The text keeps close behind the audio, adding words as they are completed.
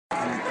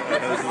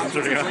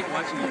sort of like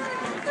watching you.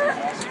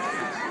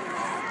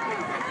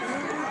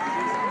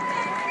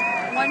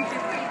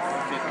 150.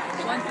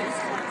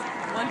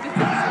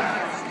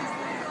 150.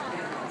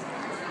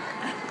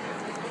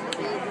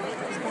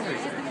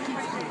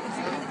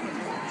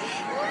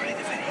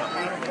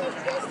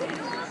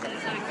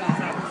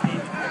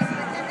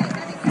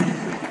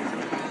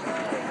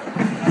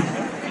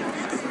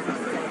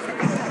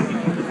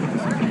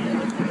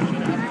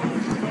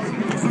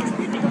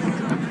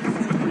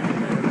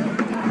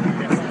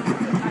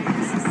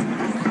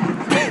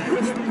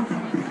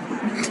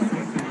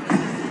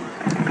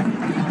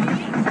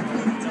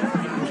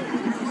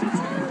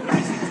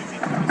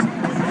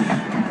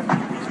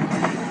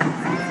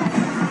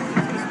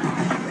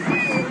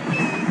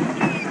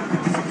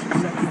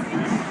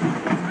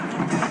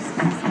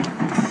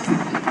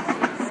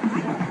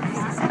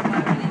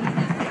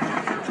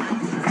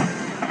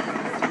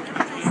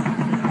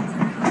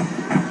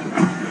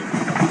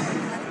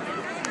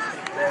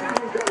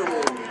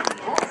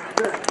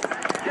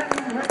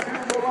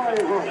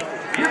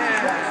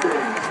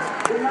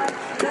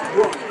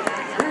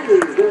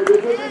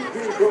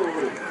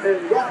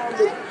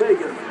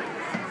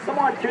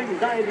 Marching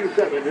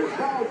 97 is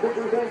proud to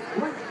present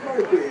Sweet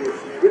Mercy,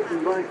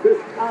 written by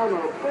Chris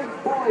Arnold, Big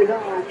Boy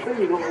Now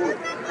Bingo,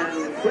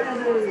 and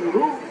Brandon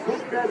Who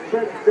Put That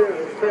Fetch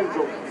There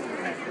Pencil.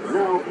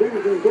 Now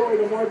please enjoy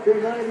the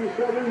Marching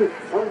 97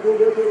 under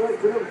the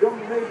direction of some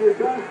major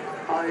guest.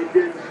 I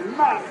did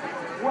not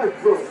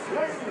Westbrook.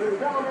 Ladies and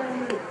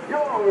gentlemen,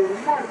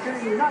 your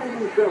Marching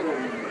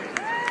 97.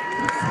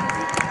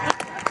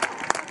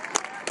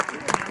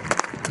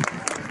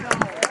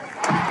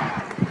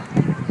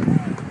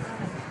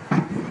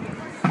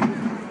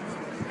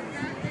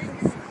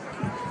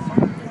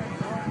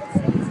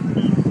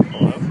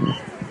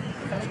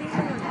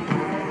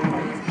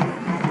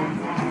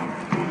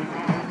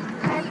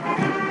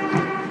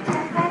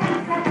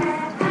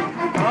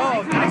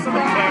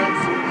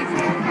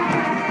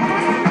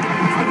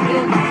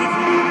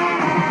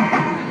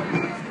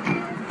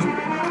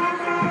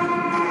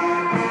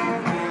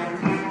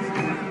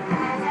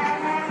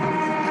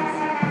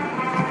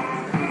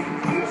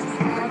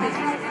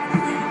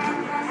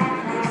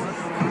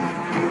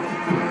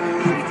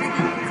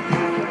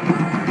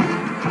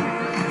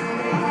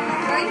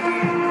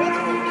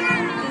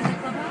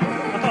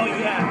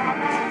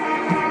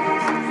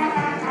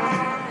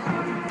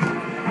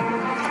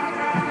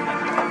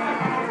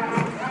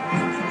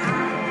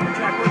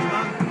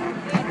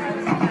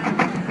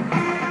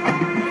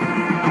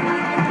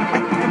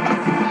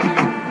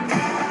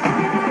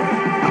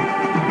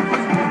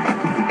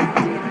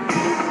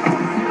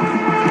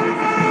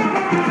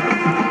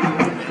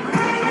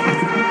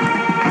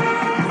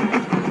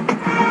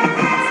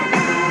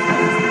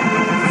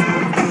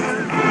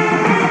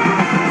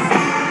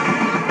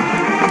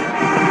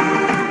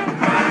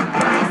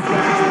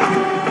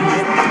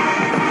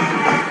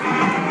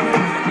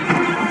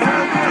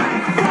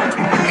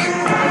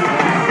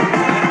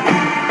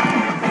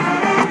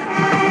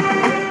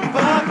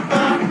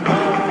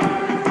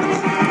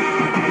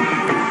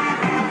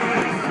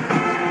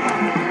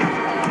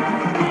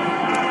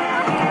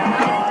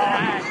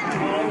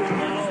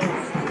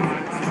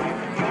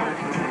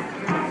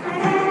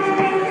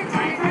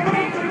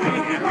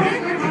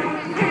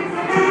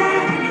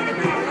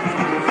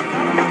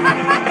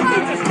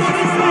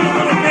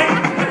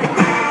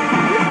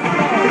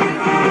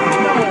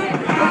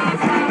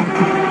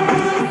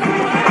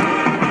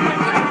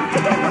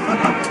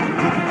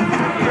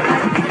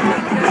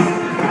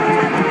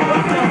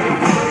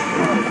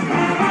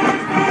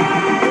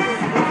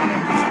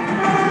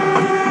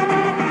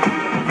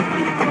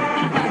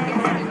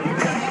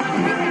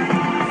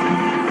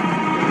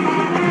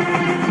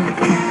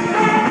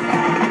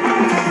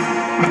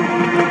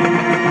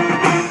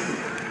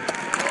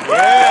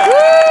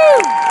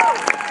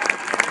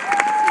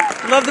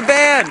 Love the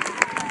band.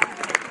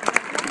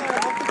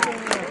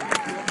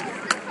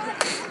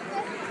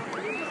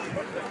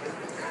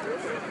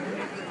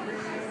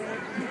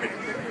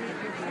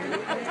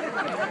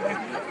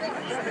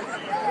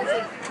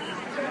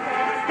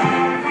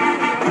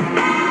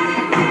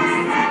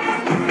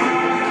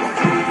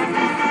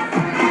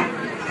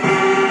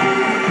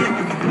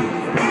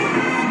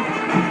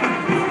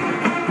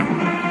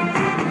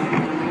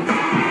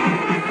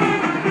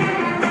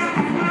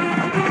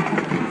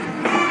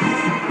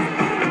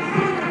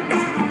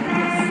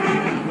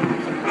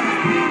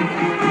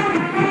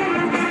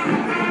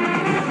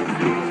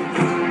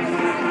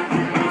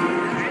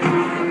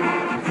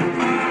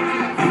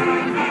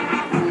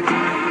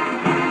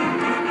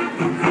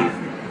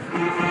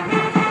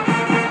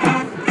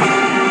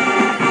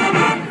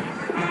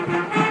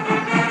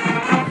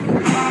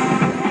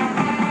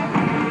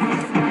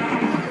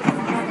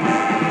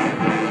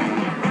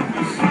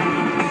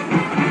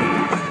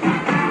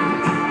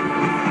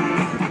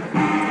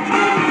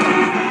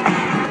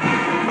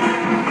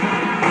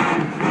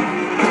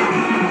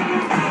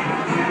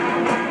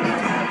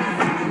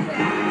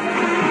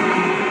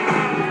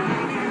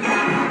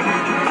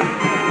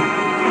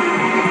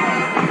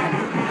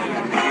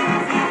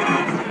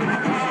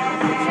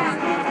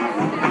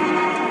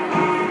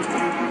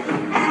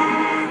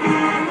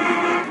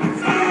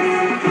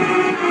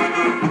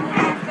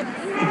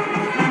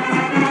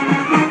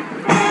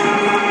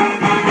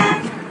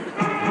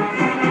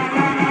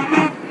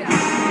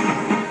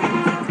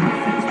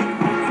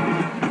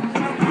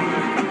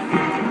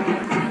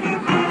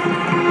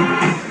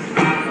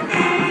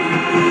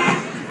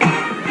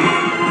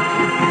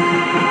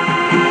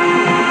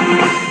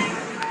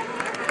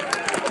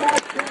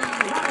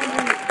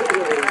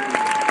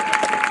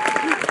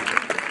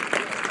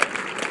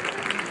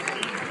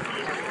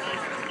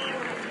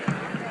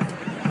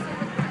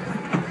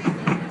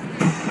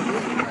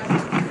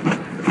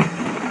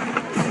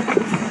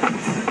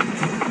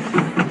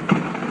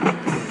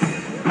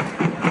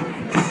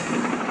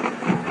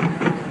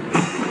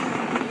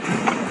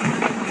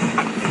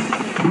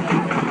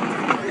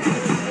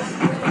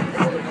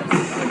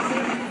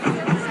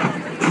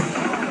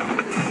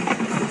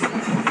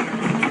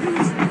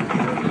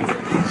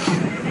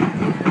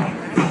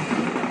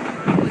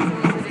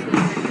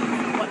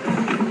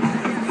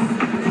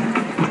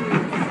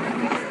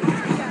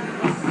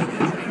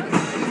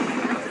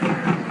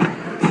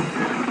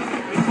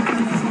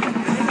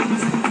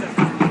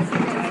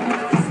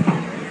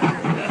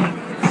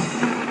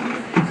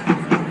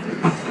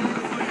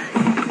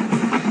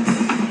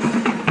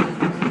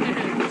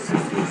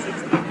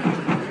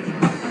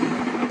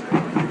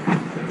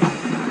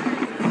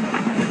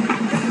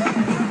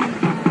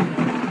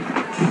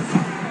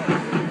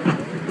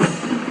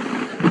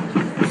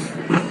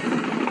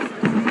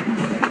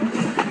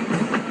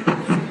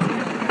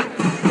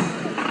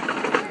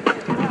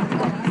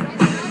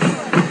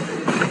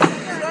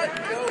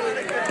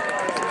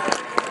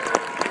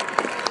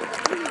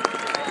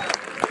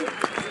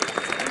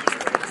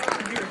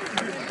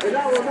 And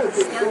now a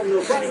message from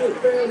the finest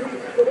fan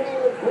east of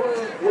all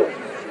parts west.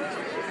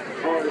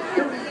 Our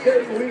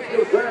 2K week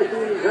of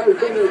passing has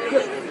been a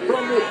gift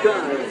from the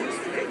sky.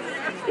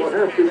 We'll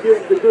have to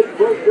give the good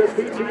folks at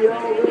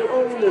PPL their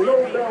own and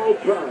no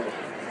doubt pride.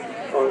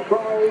 Our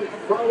cars,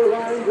 power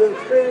lines, and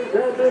stands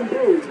have been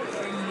bruised,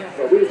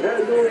 but we've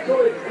had no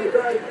choice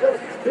besides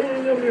just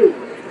being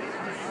amused.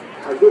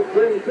 Our good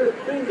friend Chris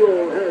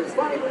Dingle has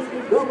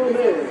finally become a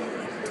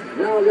man.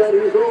 Now that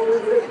he's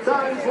old, it's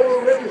time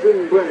for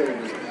Raisin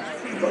Bran.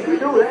 But we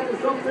do have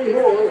something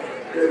more.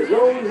 There's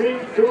no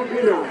need to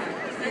deny.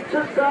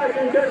 Sit back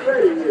and get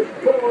ready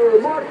for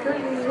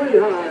Marching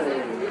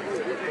Lehigh.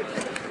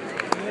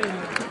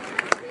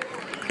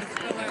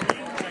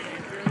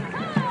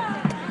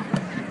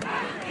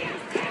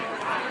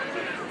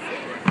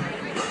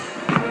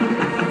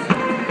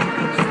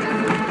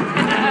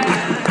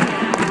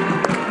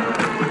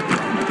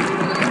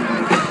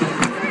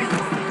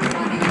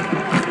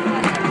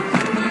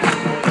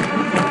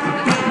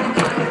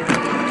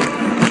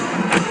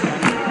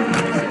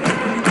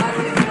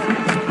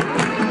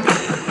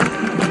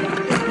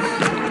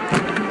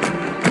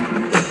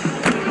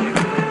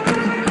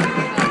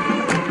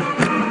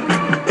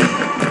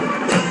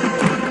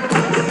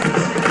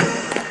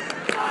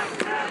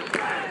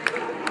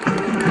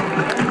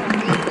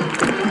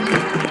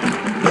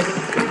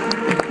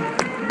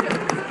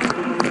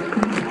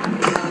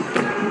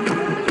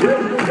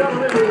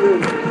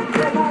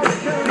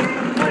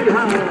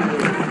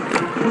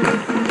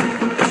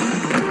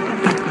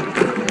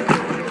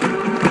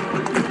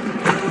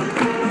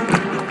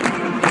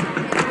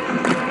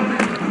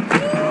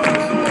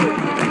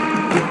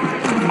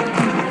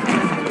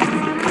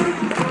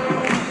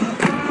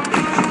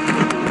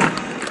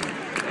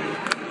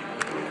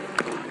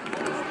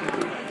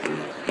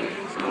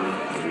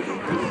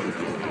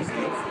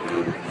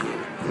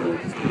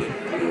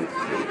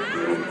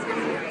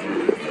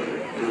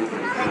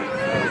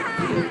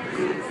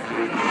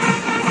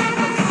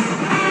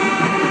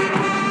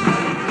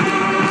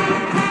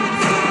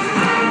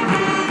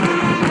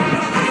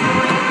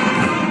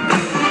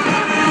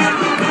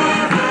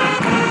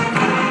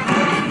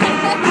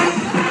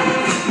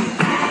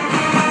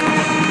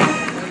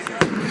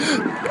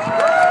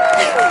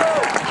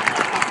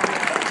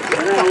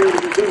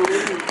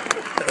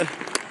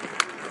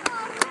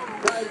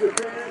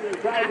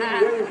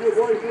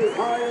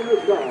 High in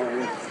the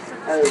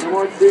sky as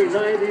Marching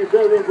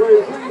 97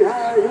 plays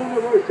Lehigh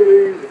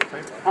University's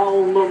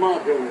alma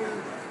mater.